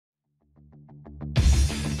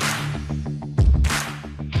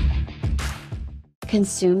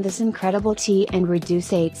Consume this incredible tea and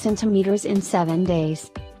reduce 8 centimeters in 7 days.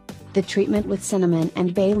 The treatment with cinnamon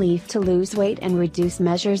and bay leaf to lose weight and reduce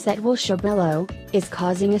measures that will show below, is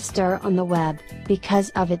causing a stir on the web, because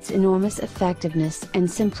of its enormous effectiveness and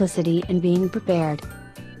simplicity in being prepared.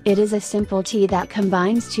 It is a simple tea that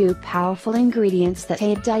combines two powerful ingredients that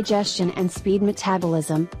aid digestion and speed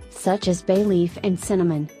metabolism, such as bay leaf and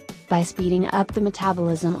cinnamon. By speeding up the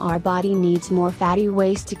metabolism, our body needs more fatty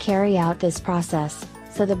waste to carry out this process,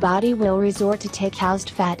 so the body will resort to take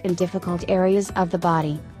housed fat in difficult areas of the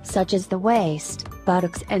body, such as the waist,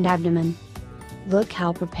 buttocks and abdomen. Look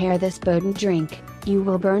how prepare this potent drink, you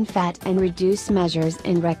will burn fat and reduce measures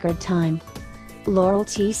in record time. Laurel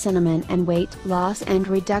tea, cinnamon and weight loss and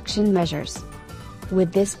reduction measures.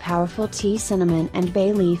 With this powerful tea, cinnamon and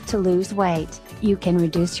bay leaf to lose weight, you can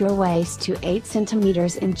reduce your waist to 8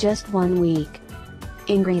 centimeters in just 1 week.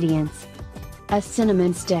 Ingredients: a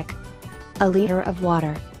cinnamon stick, a liter of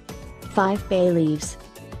water, 5 bay leaves.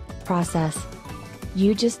 Process: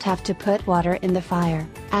 you just have to put water in the fire,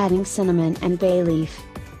 adding cinnamon and bay leaf.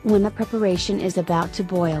 When the preparation is about to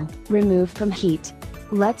boil, remove from heat.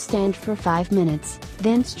 Let stand for 5 minutes,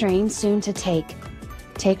 then strain soon to take.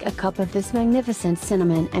 Take a cup of this magnificent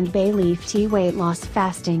cinnamon and bay leaf tea weight loss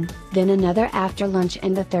fasting, then another after lunch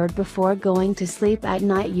and the third before going to sleep at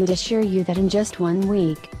night. You'd assure you that in just 1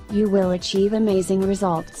 week, you will achieve amazing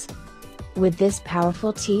results. With this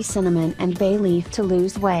powerful tea, cinnamon and bay leaf to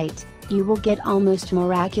lose weight, you will get almost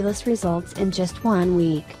miraculous results in just 1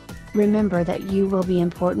 week. Remember that you will be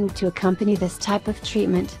important to accompany this type of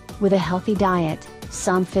treatment, with a healthy diet,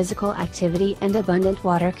 some physical activity and abundant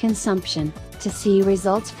water consumption, to see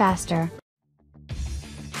results faster.